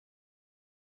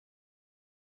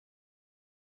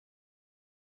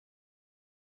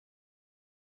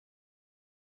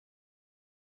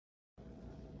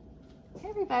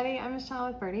everybody, I'm Michelle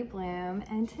with Birdie Bloom,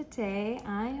 and today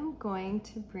I am going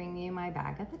to bring you my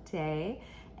bag of the day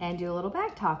and do a little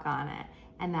bag talk on it.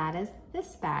 And that is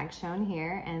this bag shown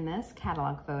here in this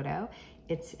catalog photo.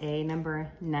 It's a number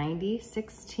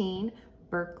 9016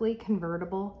 Berkeley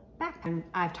Convertible Backpack. And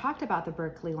I've talked about the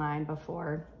Berkeley line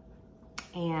before,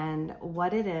 and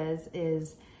what it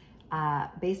is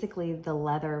basically the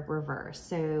leather reverse.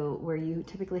 So where you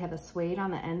typically have the suede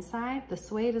on the inside, the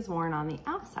suede is worn on the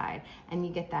outside, and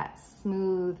you get that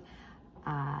smooth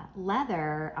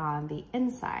leather on the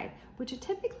inside, which it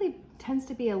typically tends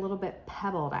to be a little bit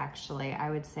pebbled, actually, I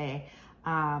would say.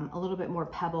 A little bit more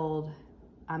pebbled,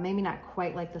 maybe not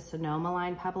quite like the Sonoma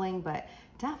line pebbling, but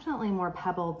definitely more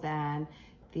pebbled than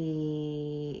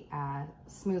the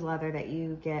smooth leather that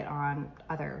you get on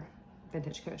other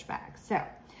vintage Coach bags. So,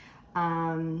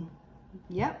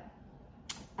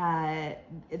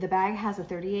 the bag has a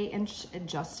 38-inch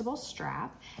adjustable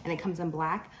strap, and it comes in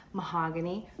black,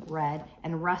 mahogany, red,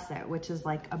 and russet, which is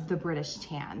like the British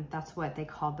tan. That's what they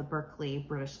call the Berkeley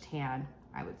British tan,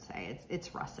 I would say.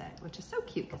 It's russet, which is so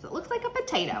cute because it looks like a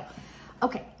potato.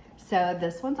 Okay, so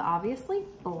this one's obviously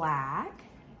black,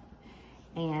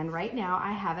 and right now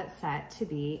I have it set to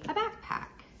be a backpack.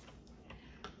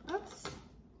 Oops,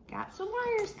 got some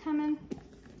wires coming.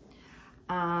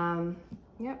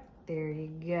 Yep, there you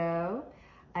go.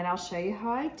 And I'll show you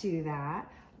how I do that,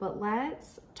 but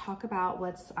let's talk about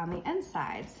what's on the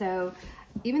inside. So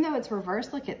even though it's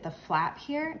reversed, look at the flap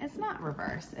here, it's not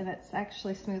reversed, and it's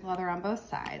actually smooth leather on both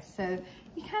sides. So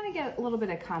you kind of get a little bit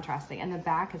of contrasting, and the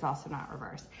back is also not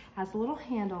reversed. It has a little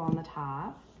handle on the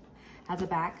top, has a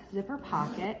back zipper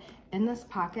pocket. In this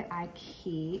pocket, I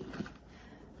keep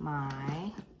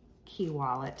my key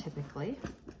wallet typically.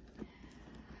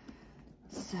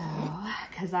 So,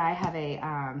 because I have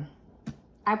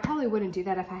I probably wouldn't do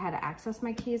that if I had to access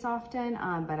my keys often,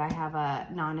 but I have a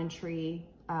non-entry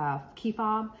key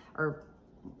fob or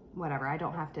whatever. I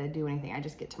don't have to do anything. I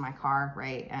just get to my car,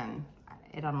 right? And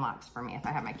it unlocks for me if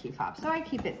I have my key fob. So I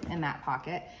keep it in that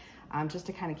pocket just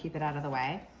to kind of keep it out of the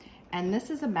way. And this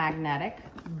is a magnetic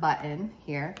button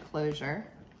here, closure.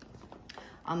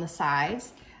 On the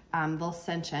sides, they'll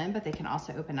cinch in, but they can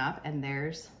also open up, and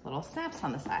there's little snaps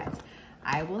on the sides.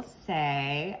 I will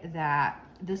say that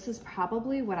this is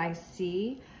probably what I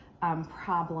see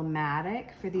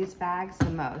problematic for these bags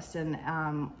the most, and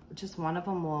just one of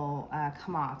them will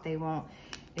come off. It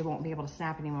won't be able to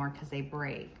snap anymore because they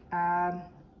break. I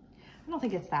don't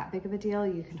think it's that big of a deal.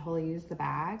 You can totally use the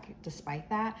bag despite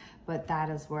that, but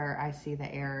that is where I see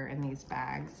the error in these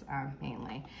bags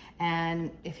mainly.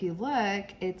 And if you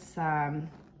look, it's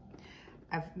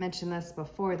I've mentioned this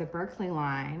before, the Berkeley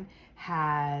line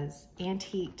has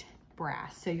antiqued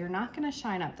brass. So you're not gonna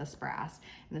shine up this brass.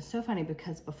 And it's so funny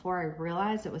because before I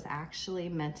realized it was actually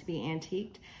meant to be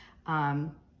antiqued, I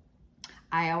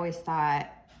always thought,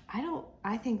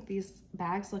 I think these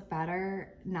bags look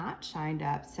better not shined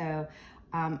up. So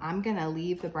I'm gonna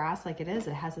leave the brass like it is.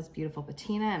 It has this beautiful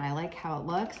patina and I like how it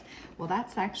looks. Well,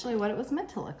 that's actually what it was meant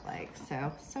to look like.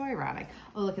 So ironic.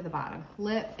 Oh, look at the bottom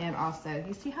lip. And also,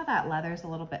 you see how that leather's a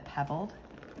little bit pebbled?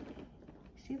 You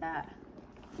see that?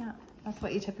 Yeah, that's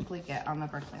what you typically get on the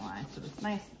Berkeley line. So it's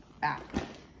nice back.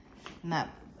 And that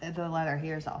the leather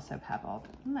here is also pebbled.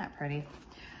 Isn't that pretty?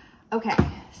 Okay,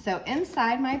 so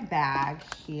inside my bag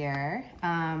here,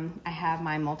 I have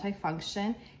my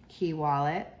multifunction key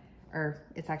wallet, or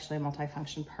it's actually a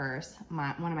multifunction purse,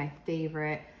 one of my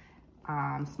favorite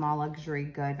small luxury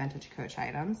good vintage Coach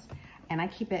items. And I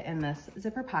keep it in this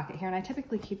zipper pocket here, and I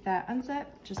typically keep that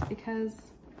unzipped just because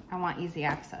I want easy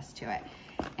access to it.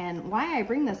 And why I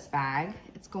bring this bag,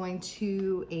 it's going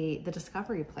to the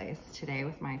Discovery place today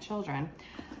with my children,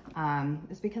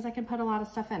 is because I can put a lot of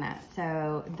stuff in it.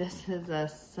 So this is a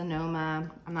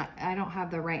Sonoma, I don't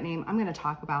have the right name. I'm gonna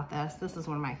talk about this. This is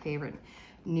one of my favorite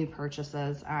new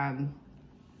purchases,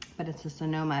 but it's a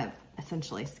Sonoma,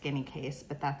 essentially skinny case,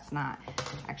 but that's not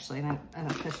actually an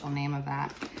official name of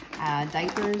that.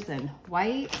 Diapers and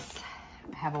wipes.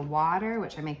 I have a water,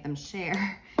 which I make them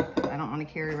share. I don't want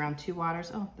to carry around 2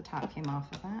 waters. Oh, the top came off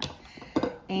of that.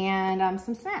 And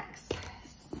some snacks.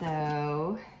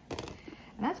 So,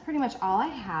 and that's pretty much all I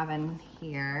have in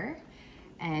here.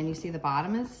 And you see the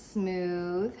bottom is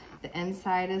smooth. The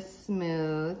inside is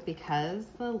smooth because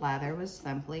the leather was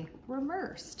simply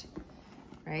reversed,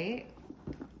 right?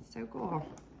 So cool.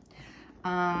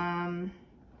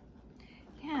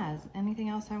 Yeah, is anything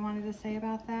else I wanted to say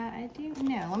about that? I do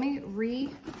know. Let me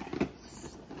restock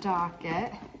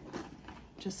it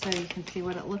just so you can see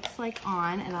what it looks like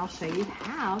on, and I'll show you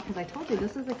how, because I told you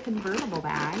this is a convertible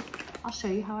bag. I'll show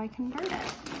you how I convert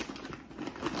it.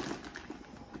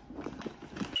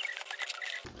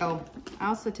 Oh, I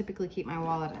also typically keep my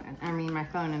wallet, my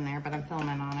phone in there, but I'm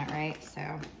filming on it, right?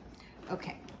 So,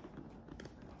 okay.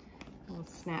 We'll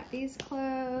snap these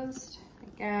closed.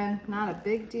 Again, not a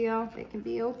big deal. They can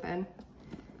be open.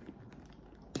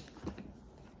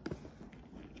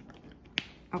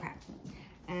 Okay,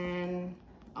 and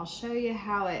I'll show you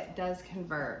how it does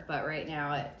convert, but right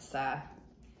now it's the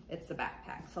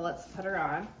backpack. So let's put her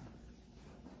on.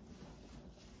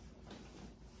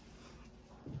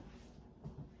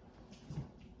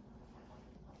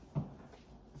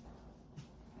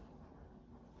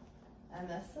 And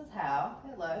this is how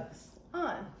it looks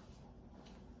on.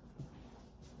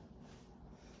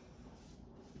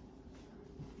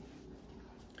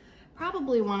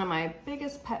 Probably one of my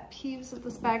biggest pet peeves of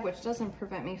this bag, which doesn't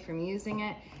prevent me from using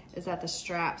it, is that the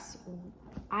straps,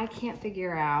 I can't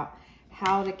figure out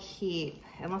how to keep,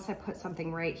 unless I put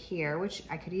something right here, which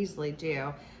I could easily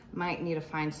do. Might need to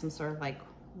find some sort of like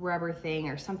rubber thing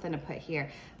or something to put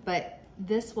here, but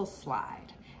this will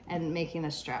slide and making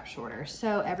the strap shorter.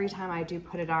 So every time I do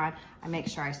put it on, I make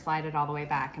sure I slide it all the way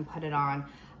back and put it on.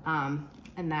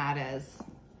 And that is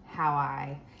how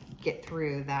I get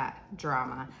through that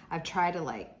drama. I've tried to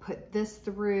like put this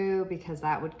through because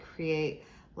that would create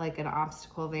like an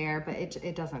obstacle there, but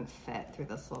it doesn't fit through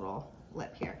this little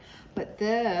lip here. But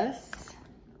this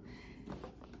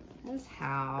is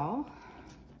how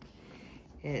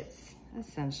it's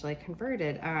essentially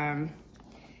converted.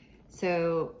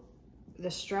 So the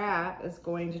strap is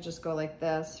going to just go like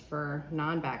this for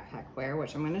non-backpack wear,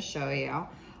 which I'm going to show you.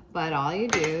 But all you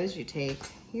do is you take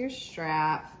your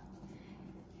strap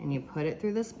and you put it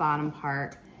through this bottom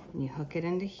part and you hook it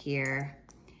into here.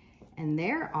 And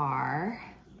there are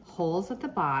holes at the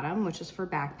bottom, which is for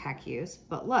backpack use.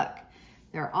 But look,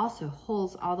 there are also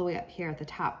holes all the way up here at the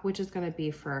top, which is going to be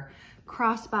for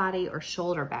crossbody or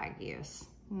shoulder bag use.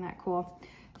 Isn't that cool?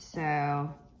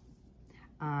 So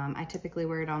I typically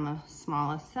wear it on the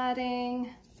smallest setting,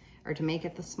 or to make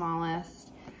it the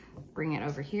smallest. Bring it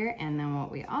over here, and then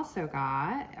what we also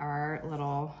got are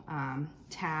little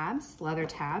tabs, leather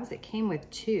tabs. It came with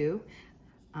two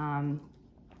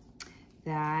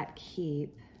that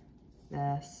keep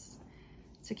this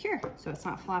secure, so it's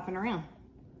not flopping around.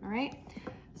 All right,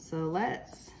 so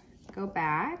let's go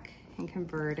back and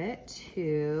convert it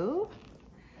to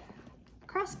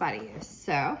crossbody use.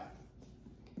 So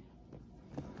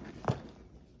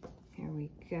here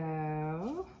we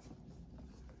go.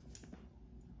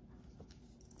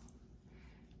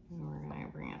 And we're gonna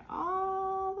bring it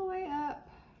all the way up.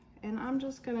 And I'm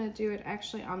just gonna do it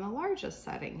actually on the largest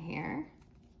setting here.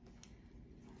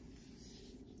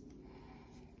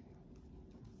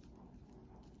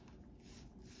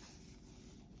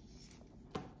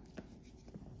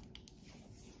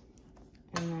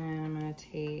 And then I'm gonna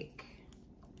take,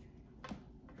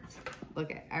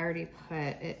 look, I already put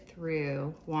it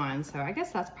through one, so I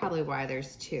guess that's probably why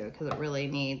there's two, because it really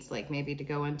needs like maybe to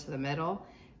go into the middle,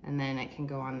 and then it can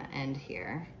go on the end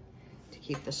here to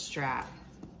keep the strap,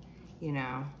 you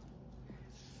know,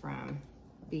 from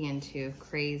being too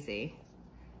crazy,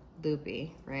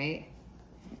 loopy, right?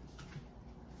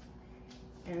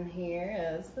 And here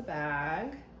is the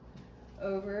bag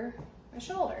over my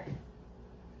shoulder.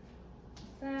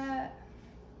 That,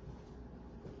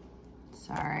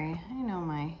 sorry, I know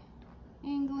my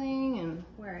angling and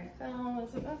where I film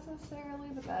isn't necessarily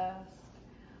the best.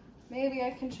 Maybe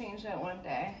I can change that one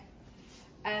day.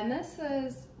 And this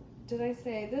is, did I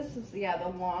say, this is, yeah, the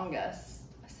longest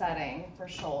setting for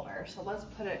shoulder. So let's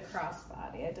put it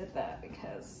crossbody. I did that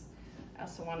because I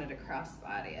also wanted to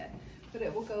crossbody it, but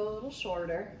it will go a little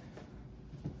shorter.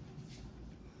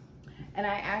 And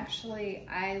I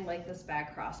like this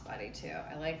bag crossbody too.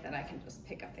 I like that I can just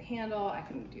pick up the handle, I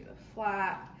can do the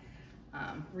flap,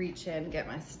 reach in, get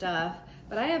my stuff.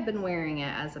 But I have been wearing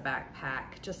it as a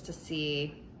backpack just to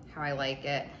see how I like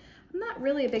it. I'm not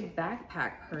really a big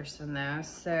backpack person though,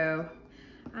 so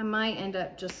I might end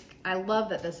up just, I love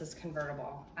that this is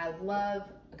convertible. I love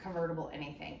a convertible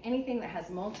anything. Anything that has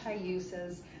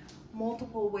multi-uses,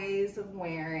 multiple ways of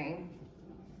wearing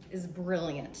is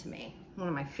brilliant to me. One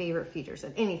of my favorite features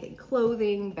of anything,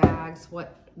 clothing, bags,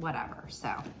 whatever.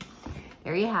 So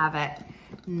there you have it,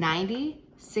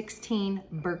 9016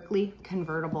 Berkeley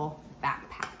convertible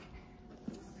backpack.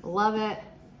 Love it.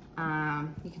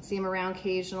 You can see them around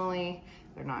occasionally.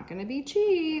 They're not gonna be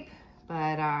cheap,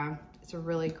 but it's a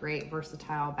really great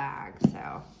versatile bag.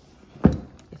 So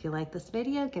if you like this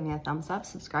video, give me a thumbs up,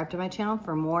 subscribe to my channel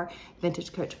for more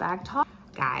vintage coach bag talk.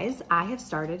 Guys, I have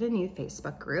started a new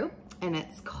Facebook group and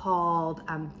it's called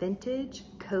Vintage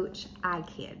Coach Eye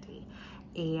Candy.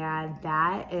 and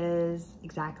that is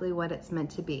exactly what it's meant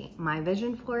to be. My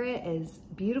vision for it is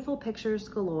beautiful pictures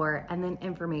galore and then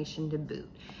information to boot.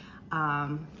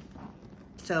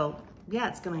 So yeah,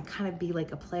 it's gonna kind of be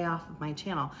like a play off of my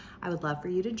channel. I would love for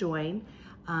you to join.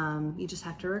 You just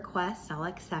have to request, I'll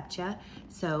accept you.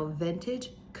 So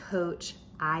Vintage Coach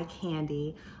Eye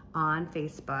Candy on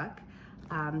Facebook.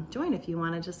 Join if you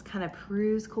want to just kind of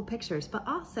peruse cool pictures, but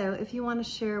also if you want to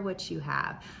share what you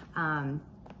have.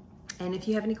 And if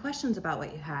you have any questions about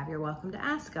what you have, you're welcome to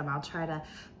ask them. I'll try to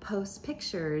post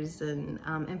pictures and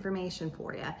information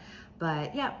for you.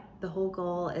 But yeah, the whole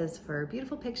goal is for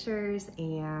beautiful pictures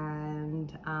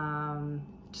and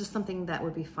just something that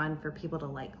would be fun for people to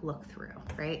like look through,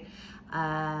 right?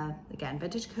 Again,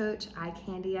 Vintage Coach Eye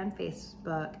Candy on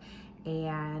Facebook.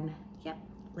 And yep,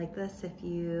 like this if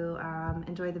you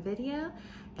enjoy the video,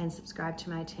 and subscribe to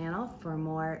my channel for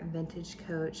more Vintage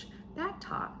Coach bag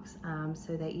talks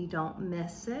so that you don't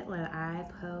miss it when I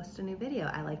post a new video.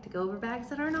 I like to go over bags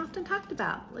that aren't often talked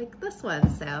about, like this one.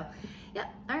 So,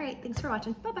 yep. All right. Thanks for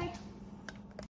watching. Bye-bye.